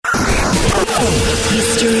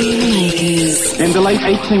History Makers. In the late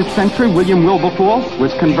 18th century, William Wilberforce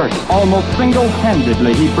was converted. Almost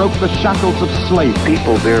single-handedly, he broke the shackles of slavery.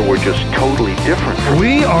 People there were just totally different.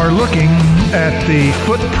 We are looking at the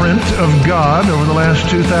footprint of God over the last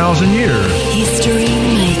 2,000 years. History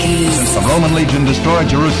Makers. Since the Roman legion destroyed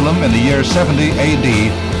Jerusalem in the year 70 AD,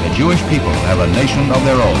 the Jewish people have a nation of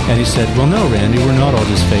their own. And he said, well, no, Randy, we're not all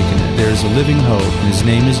just faking it. There's a living hope, and his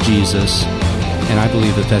name is Jesus. And I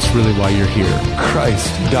believe that that's really why you're here.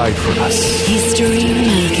 Christ died for us. History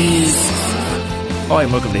Makers. Hi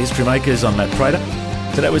and welcome to History Makers. I'm Matt Prater.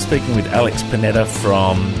 Today we're speaking with Alex Panetta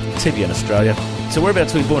from TBN Australia. So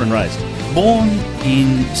whereabouts were you born and raised? Born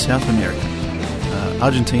in South America,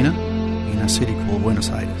 Argentina, in a city called Buenos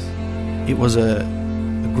Aires. It was a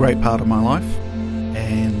great part of my life,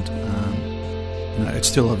 and it's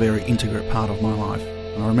still a very integral part of my life.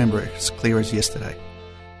 And I remember it as clear as yesterday.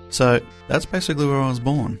 So that's basically where I was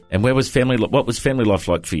born. And what was family life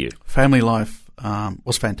like for you? Family life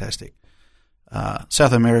was fantastic.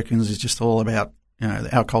 South Americans is just all about,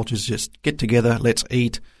 our culture is just get together, let's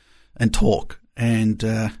eat and talk. And,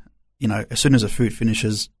 as soon as the food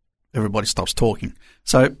finishes, everybody stops talking.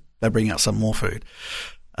 So they bring out some more food.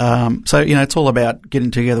 It's all about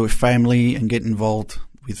getting together with family and getting involved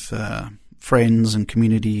with friends and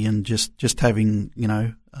community and just having,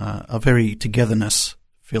 a very togetherness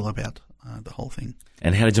feel about the whole thing.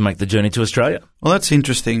 And how did you make the journey to Australia? Well, that's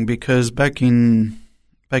interesting because back in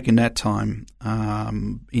that time,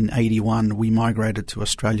 in 81, we migrated to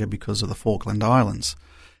Australia because of the Falkland Islands.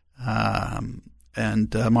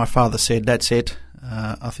 And my father said, that's it.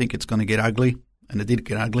 I think it's going to get ugly. And it did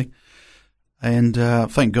get ugly. And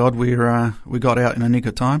thank God we got out in a nick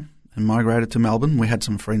of time and migrated to Melbourne. We had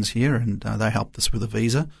some friends here and they helped us with a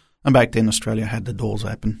visa. And back then Australia had the doors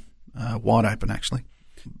open, wide open actually.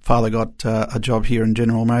 Father got a job here in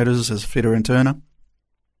General Motors as fitter and turner,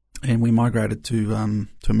 and we migrated to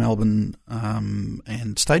Melbourne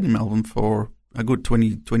and stayed in Melbourne for a good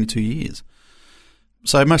 22 years.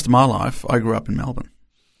 So most of my life, I grew up in Melbourne.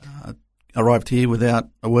 Arrived here without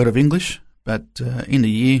a word of English, but in a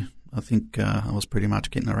year, I think I was pretty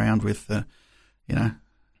much getting around with, a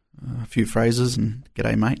few phrases and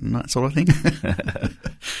 "g'day mate" and that sort of thing.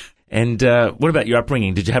 And what about your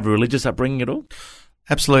upbringing? Did you have a religious upbringing at all?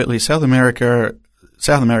 Absolutely. South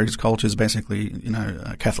America's culture is basically,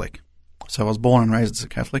 Catholic. So I was born and raised as a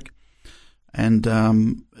Catholic. And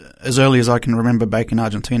as early as I can remember back in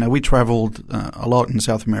Argentina, we travelled a lot in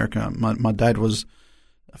South America. My dad was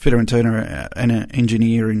a fitter and turner and an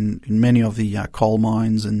engineer in many of the coal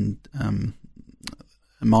mines and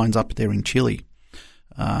mines up there in Chile.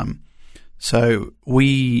 So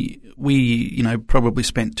we probably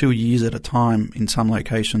spent 2 years at a time in some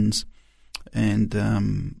locations. And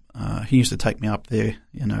he used to take me up there,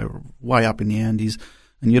 way up in the Andes,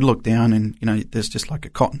 and you'd look down and, there's just like a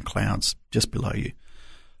cotton clouds just below you.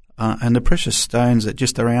 And the precious stones that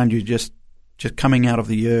just around you, just coming out of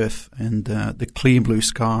the earth and the clear blue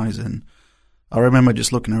skies. And I remember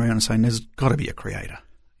just looking around and saying, there's got to be a creator.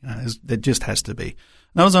 There just has to be.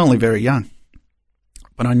 And I was only very young,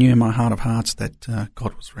 but I knew in my heart of hearts that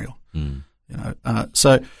God was real. Mm.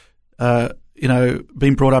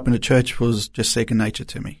 Being brought up in a church was just second nature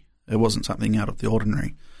to me. It wasn't something out of the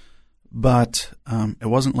ordinary. But it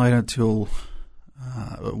wasn't later until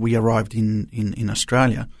we arrived in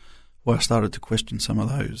Australia where I started to question some of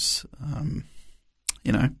those,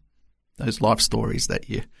 those life stories that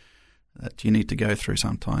you need to go through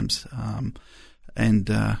sometimes,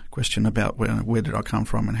 and question about where did I come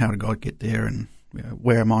from and how did God get there and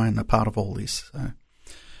where am I in a part of all this. So,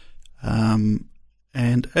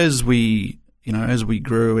 and as we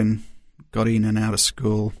grew and got in and out of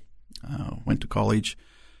school, went to college,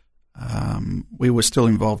 we were still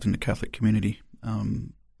involved in the Catholic community.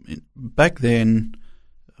 Back then,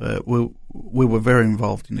 we were very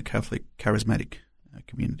involved in the Catholic charismatic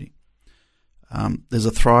community. There's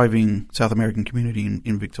a thriving South American community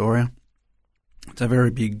in Victoria. It's a very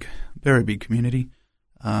big community.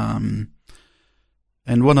 And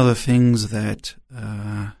one of the things that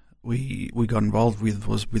we got involved with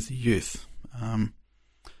was with the youth. And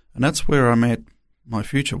that's where I met my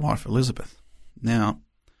future wife, Elizabeth. Now,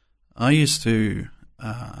 I used to,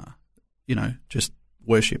 just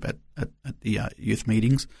worship at the youth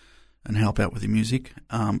meetings and help out with the music.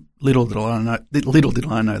 Little did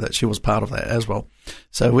I know that she was part of that as well.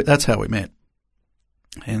 So that's how we met.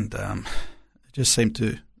 And it just seemed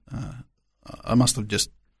to, I must have just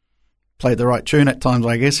played the right tune at times,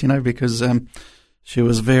 I guess, because she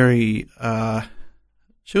was very,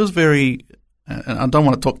 and I don't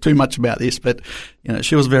want to talk too much about this, but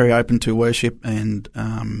she was very open to worship and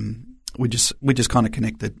we just kind of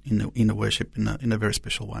connected in the worship in a very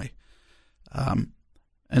special way.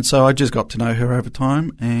 And so I just got to know her over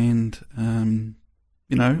time, and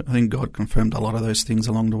I think God confirmed a lot of those things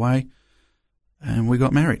along the way, and we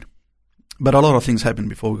got married. But a lot of things happened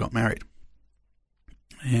before we got married.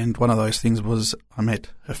 And one of those things was I met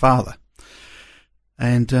her father,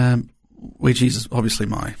 and which is obviously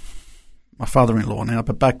my father-in-law now,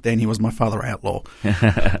 but back then he was my father-outlaw.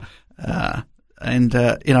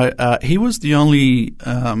 He was the only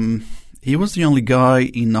guy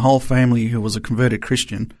in the whole family who was a converted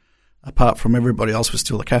Christian, apart from everybody else was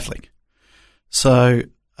still a Catholic. So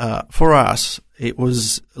for us, it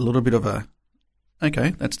was a little bit of a,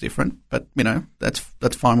 okay, that's different, but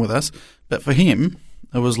that's fine with us. But for him,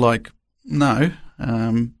 it was like, no,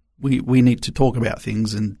 we need to talk about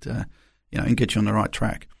things and get you on the right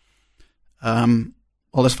track.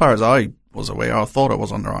 Well, as far as I was aware, I thought I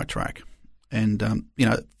was on the right track. And,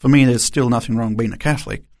 for me, there's still nothing wrong being a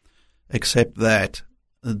Catholic, except that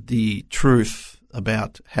the truth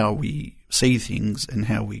about how we see things and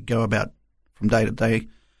how we go about from day to day,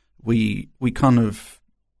 we kind of,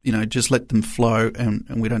 just let them flow,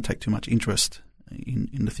 and we don't take too much interest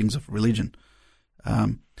in the things of religion.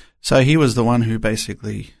 So he was the one who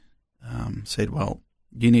basically said, well,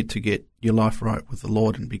 you need to get your life right with the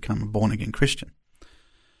Lord and become a born-again Christian.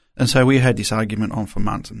 And so we had this argument on for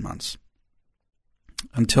months and months,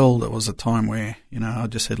 until there was a time where, I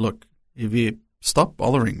just said, look, if you stop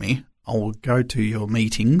bothering me, I'll go to your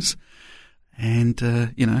meetings and,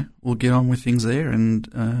 we'll get on with things there,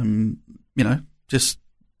 and,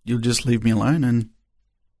 you'll just leave me alone, and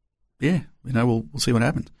we'll see what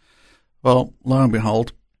happens. Well, lo and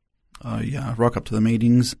behold, I rock up to the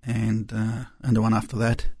meetings, and the one after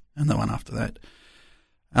that, and the one after that.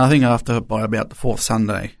 And I think by about the fourth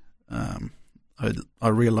Sunday, I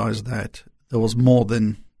realized that there was more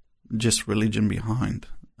than just religion behind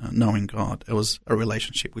knowing God. It was a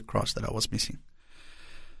relationship with Christ that I was missing.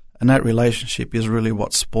 And that relationship is really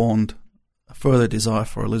what spawned a further desire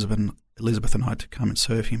for Elizabeth and I to come and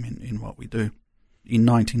serve him in what we do. In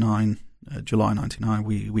July 99,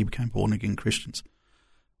 we became born-again Christians.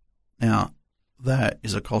 Now, that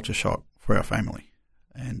is a culture shock for our family.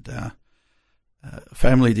 And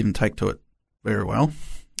family didn't take to it very well.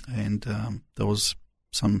 And there was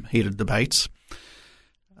some heated debates.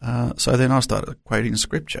 So then I started quoting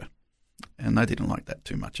scripture, and they didn't like that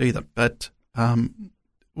too much either. But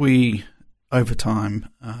we, over time,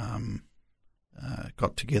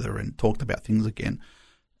 got together and talked about things again,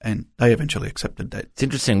 and they eventually accepted that. It's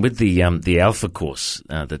interesting with the Alpha course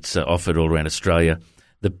that's offered all around Australia.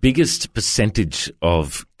 The biggest percentage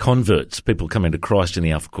of converts, people coming to Christ in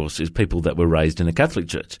the Alpha course, is people that were raised in a Catholic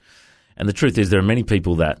church. And the truth is there are many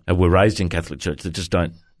people that were raised in Catholic church that just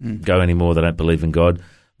don't go anymore. They don't believe in God,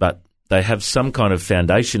 but they have some kind of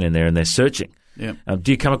foundation in there and they're searching. Yeah.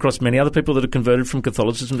 Do you come across many other people that have converted from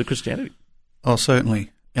Catholicism to Christianity? Oh,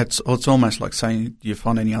 certainly. It's almost like saying, do you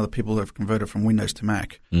find any other people that have converted from Windows to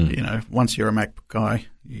Mac? Once you're a Mac guy,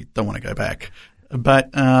 you don't want to go back.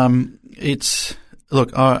 But in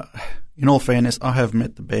all fairness, I have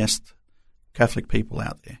met the best Catholic people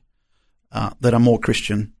out there that are more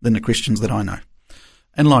Christian than the Christians that I know.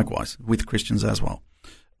 And likewise, with Christians as well.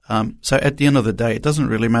 So at the end of the day, it doesn't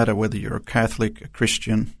really matter whether you're a Catholic, a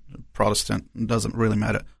Christian, a Protestant. It doesn't really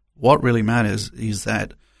matter. What really matters is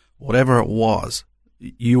that whatever it was,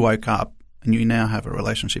 you woke up and you now have a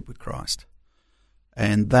relationship with Christ.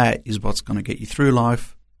 And that is what's going to get you through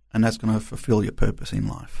life, and that's going to fulfill your purpose in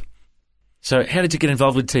life. So how did you get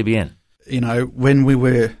involved with TBN? When we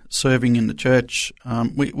were serving in the church,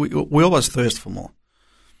 we always thirst for more.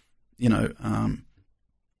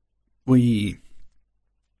 We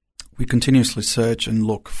continuously search and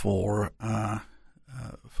look for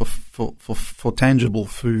tangible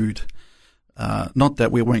food. Not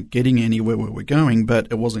that we weren't getting anywhere we were going, but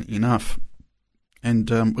it wasn't enough. And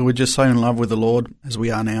we were just so in love with the Lord, as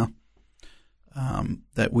we are now,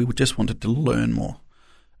 that we just wanted to learn more.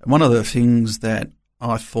 And one of the things that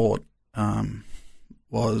I thought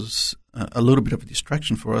was a little bit of a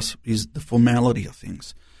distraction for us is the formality of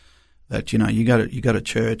things. That you go to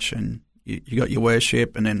church and you got your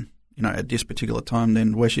worship, and then at this particular time,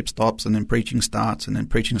 then worship stops, and then preaching starts, and then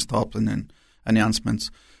preaching stops, and then announcements.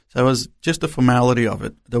 So it was just the formality of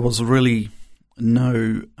it. There was really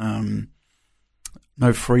no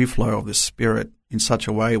free flow of the Spirit in such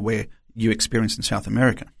a way where you experience in South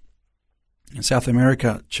America. In South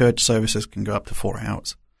America, church services can go up to 4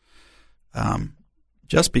 hours.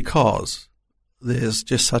 Just because there's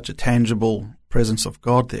just such a tangible presence of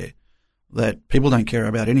God there that people don't care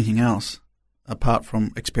about anything else apart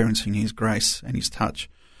from experiencing His grace and His touch.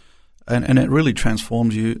 And it really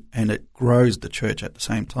transforms you, and it grows the church at the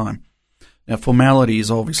same time. Now, formality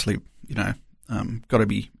is obviously, got to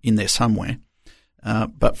be in there somewhere.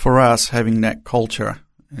 But for us, having that culture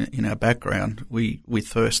in our background, we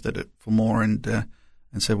thirsted it for more and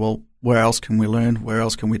said, well, where else can we learn? Where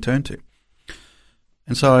else can we turn to?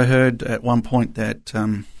 And so I heard at one point that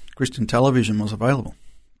Christian television was available.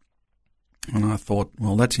 And I thought,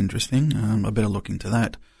 well, that's interesting. I better look into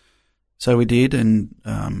that. So we did, and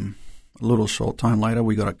a little short time later,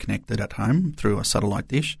 we got it connected at home through a satellite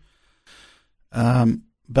dish.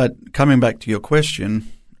 But coming back to your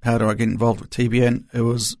question, how do I get involved with TBN? It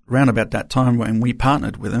was around about that time when we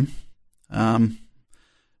partnered with them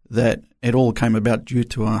that it all came about due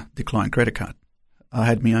to a declined credit card. I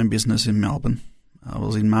had my own business in Melbourne. I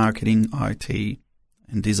was in marketing, IT,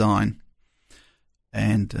 and design.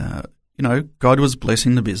 And, God was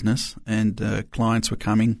blessing the business, and clients were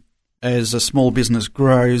coming. As a small business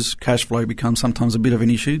grows, cash flow becomes sometimes a bit of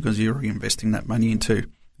an issue because you're reinvesting that money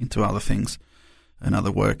into other things and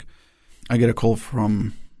other work. I get a call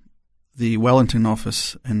from the Wellington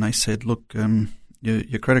office, and they said, look,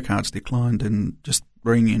 your credit card's declined, and just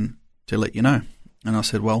ring in to let you know. And I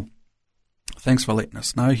said, well, thanks for letting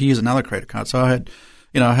us know. Here's another credit card. So I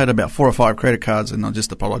had about 4 or 5 credit cards, and I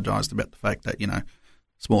just apologised about the fact that,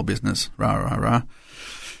 small business, rah.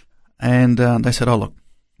 And they said, oh, look,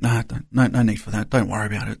 no need for that. Don't worry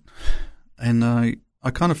about it. And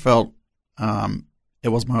I kind of felt it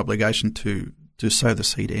was my obligation to sow the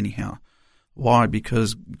seed anyhow. Why?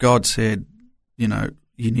 Because God said, you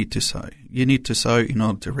need to sow. You need to sow in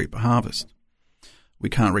order to reap a harvest. We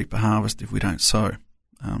can't reap a harvest if we don't sow.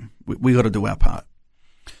 We got to do our part.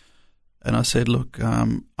 And I said, look,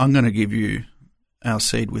 I'm going to give you our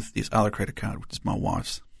seed with this other credit card, which is my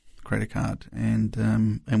wife's credit card.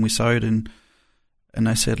 And we sowed, and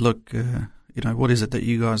they said, look, what is it that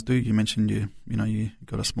you guys do? You mentioned you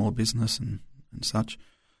got a small business and such.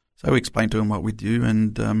 So we explained to them what we do,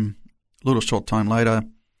 and a little short time later,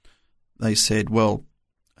 they said, well,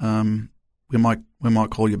 we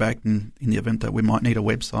might call you back in the event that we might need a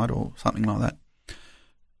website or something like that.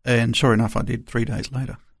 And sure enough, I did 3 days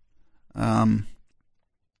later. And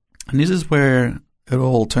this is where it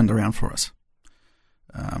all turned around for us.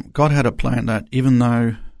 God had a plan that even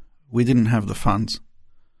though we didn't have the funds,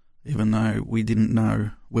 even though we didn't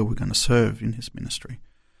know where we're going to serve in His ministry,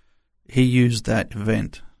 He used that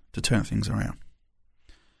event to turn things around.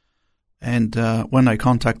 And when they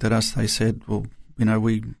contacted us, they said, well,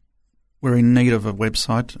 we're in need of a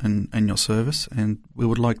website and your service, and we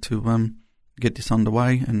would like to get this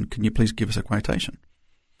underway, and can you please give us a quotation?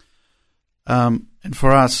 And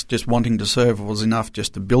for us, just wanting to serve was enough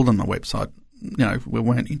just to build on the website. We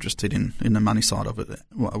weren't interested in the money side of it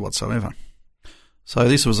whatsoever. So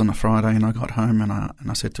this was on a Friday, and I got home, and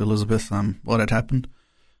I said to Elizabeth what had happened.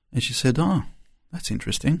 And she said, oh, that's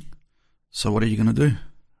interesting. So what are you going to do?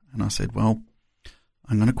 And I said, well,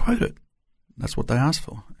 I'm going to quote it. That's what they asked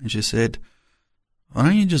for. And she said, why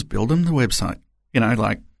don't you just build them the website? It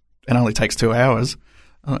only takes 2 hours.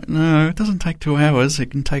 I'm like, no, it doesn't take 2 hours.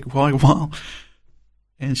 It can take quite a while.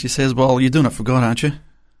 And she says, well, you're doing it for God, aren't you?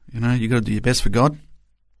 You got to do your best for God.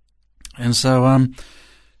 And so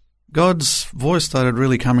God's voice started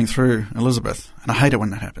really coming through Elizabeth. And I hate it when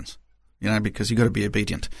that happens, because you got to be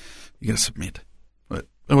obedient. You got to submit. But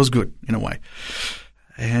it was good in a way.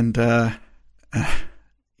 And,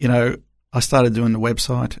 I started doing the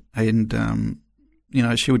website, and,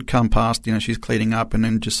 she would come past, she's cleaning up, and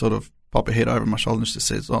then just sort of pop her head over my shoulder and she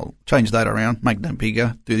says, oh, change that around, make that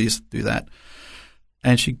bigger, do this, do that.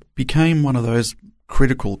 And she became one of those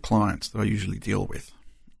critical clients that I usually deal with,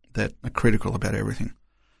 that are critical about everything.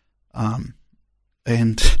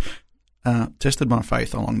 And tested my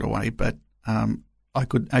faith along the way, but I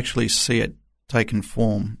could actually see it taking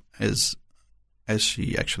form as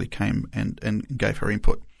she actually came and gave her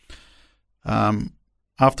input.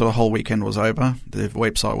 After the whole weekend was over, the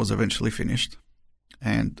website was eventually finished,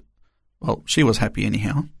 and well, she was happy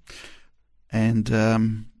anyhow. And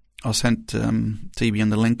I sent TBN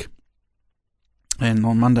the link, and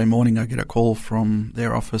on Monday morning I get a call from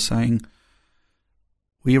their office saying,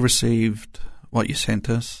 we received what you sent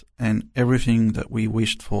us, and everything that we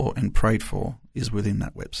wished for and prayed for is within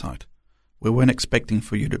that website. We weren't expecting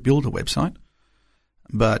for you to build a website,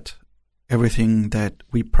 but everything that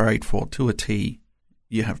we prayed for to a T,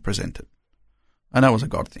 you have presented. And that was a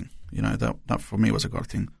God thing. That for me was a God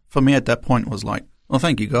thing. For me at that point was like, well,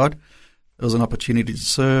 thank you, God. It was an opportunity to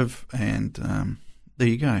serve, and there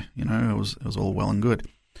you go. It was all well and good.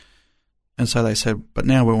 And so they said, but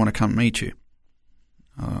now we want to come meet you.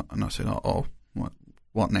 And I said,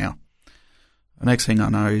 what now? The next thing I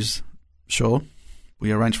know is sure.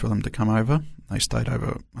 We arranged for them to come over. They stayed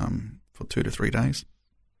over for 2 to 3 days.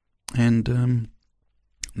 And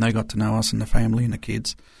they got to know us and the family and the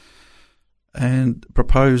kids, and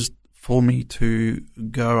proposed for me to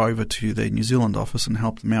go over to their New Zealand office and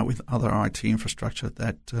help them out with other IT infrastructure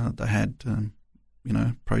that they had,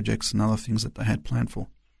 projects and other things that they had planned for.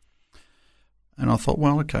 And I thought,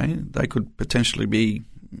 well, okay, they could potentially be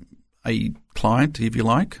a client, if you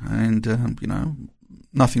like, and,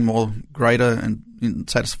 nothing more greater and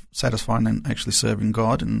satisfying than actually serving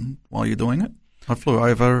God and while you're doing it. I flew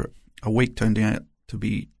over. A week turned out to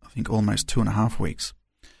be, I think, almost 2.5 weeks.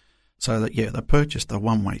 So that, they purchased a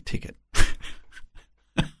one-way ticket.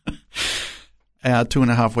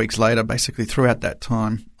 2.5 weeks later, basically throughout that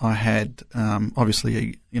time, I had,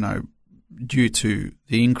 obviously, due to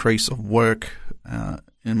the increase of work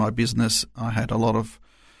in my business, I had a lot of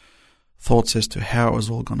thoughts as to how it was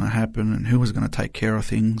all going to happen and who was going to take care of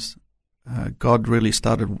things. God really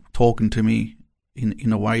started talking to me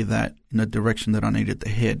in a way that, in a direction that I needed to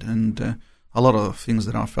head. And a lot of the things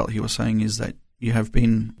that I felt he was saying is that you have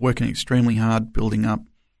been working extremely hard building up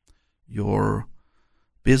your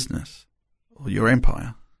business or your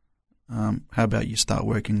empire. How about you start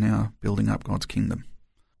working now building up God's kingdom?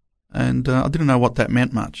 And I didn't know what that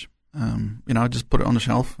meant much. I just put it on the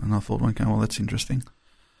shelf and I thought, okay, well, that's interesting.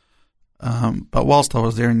 But whilst I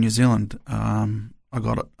was there in New Zealand, I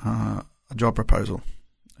got a job proposal.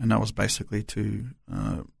 And that was basically to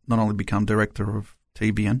not only become director of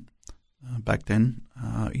TBN back then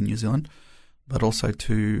in New Zealand, but also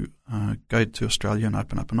to go to Australia and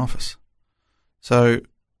open up an office. So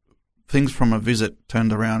things from a visit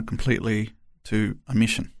turned around completely to a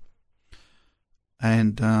mission.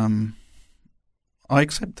 And I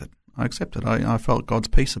accepted. I felt God's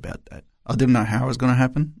peace about that. I didn't know how it was going to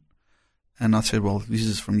happen. And I said, well, this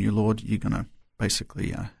is from you, Lord. You're going to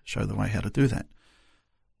basically show the way how to do that.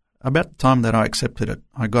 About the time that I accepted it,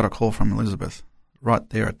 I got a call from Elizabeth right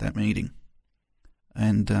there at that meeting.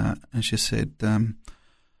 And she said,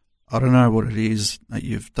 I don't know what it is that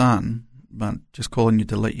you've done, but just calling you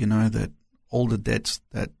to let you know that all the debts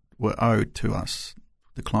that were owed to us,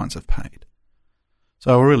 the clients have paid.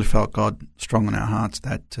 So I really felt God strong in our hearts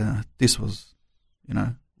that this was,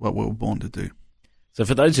 what we were born to do. So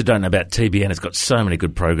for those who don't know about TBN, it's got so many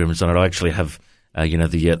good programs on it. I actually have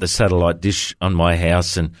the satellite dish on my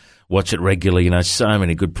house and watch it regularly. So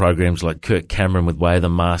many good programs like Kirk Cameron with Way of the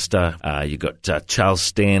Master. You've got Charles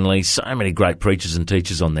Stanley, so many great preachers and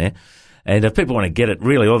teachers on there. And if people want to get it,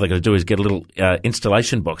 really all they've got to do is get a little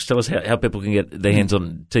installation box. Tell us how people can get their hands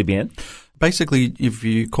on TBN. Basically, if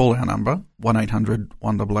you call our number,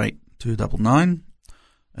 1-800-188-299,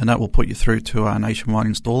 and that will put you through to our nationwide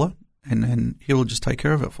installer, and then he will just take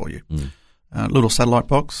care of it for you. Little satellite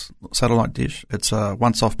box, satellite dish. It's a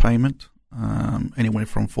once-off payment, anywhere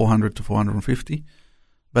from $400 to $450,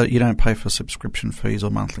 but you don't pay for subscription fees or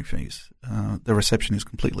monthly fees. The reception is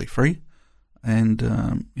completely free,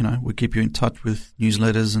 and we keep you in touch with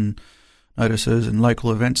newsletters and notices and local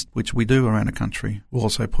events, which we do around the country. We're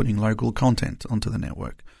also putting local content onto the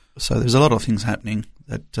network. So there's a lot of things happening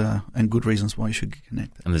that and good reasons why you should get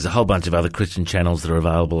connected. And there's a whole bunch of other Christian channels that are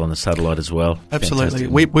available on the satellite as well. Absolutely.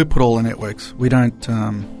 We put all the networks. We don't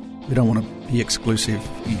want to be exclusive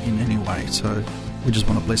in any way. So we just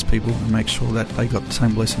want to bless people and make sure that they got the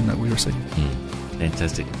same blessing that we received.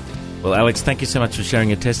 Fantastic. Well, Alex, thank you so much for sharing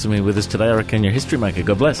your testimony with us today. I reckon you're a history maker.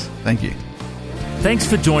 God bless. Thank you. Thanks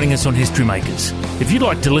for joining us on History Makers. If you'd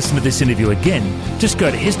like to listen to this interview again, just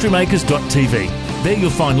go to historymakers.tv. There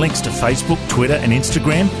you'll find links to Facebook, Twitter and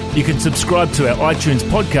Instagram. You can subscribe to our iTunes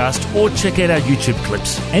podcast or check out our YouTube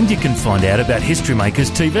clips. And you can find out about History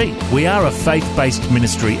Makers TV. We are a faith-based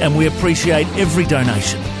ministry and we appreciate every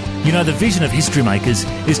donation. The vision of History Makers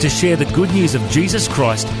is to share the good news of Jesus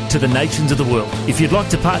Christ to the nations of the world. If you'd like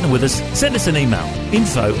to partner with us, send us an email,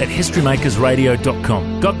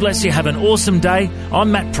 info@historymakersradio.com. God bless you. Have an awesome day.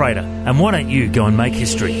 I'm Matt Prater, and why don't you go and make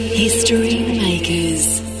history? History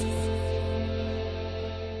Makers.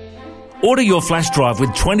 Order your flash drive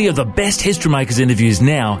with 20 of the best History Makers interviews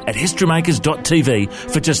now at historymakers.tv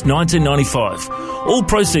for just $19.95. All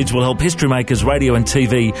proceeds will help History Makers Radio and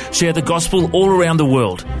TV share the gospel all around the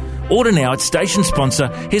world. Order now at station sponsor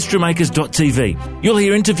historymakers.tv. You'll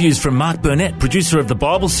hear interviews from Mark Burnett, producer of the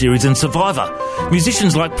Bible series and Survivor,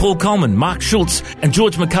 musicians like Paul Coleman, Mark Schultz and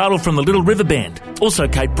George McArdle from the Little River Band, also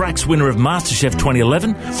Kate Brax, winner of MasterChef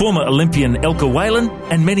 2011, former Olympian Elka Whalen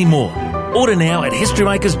and many more. Order now at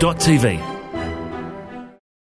historymakers.tv.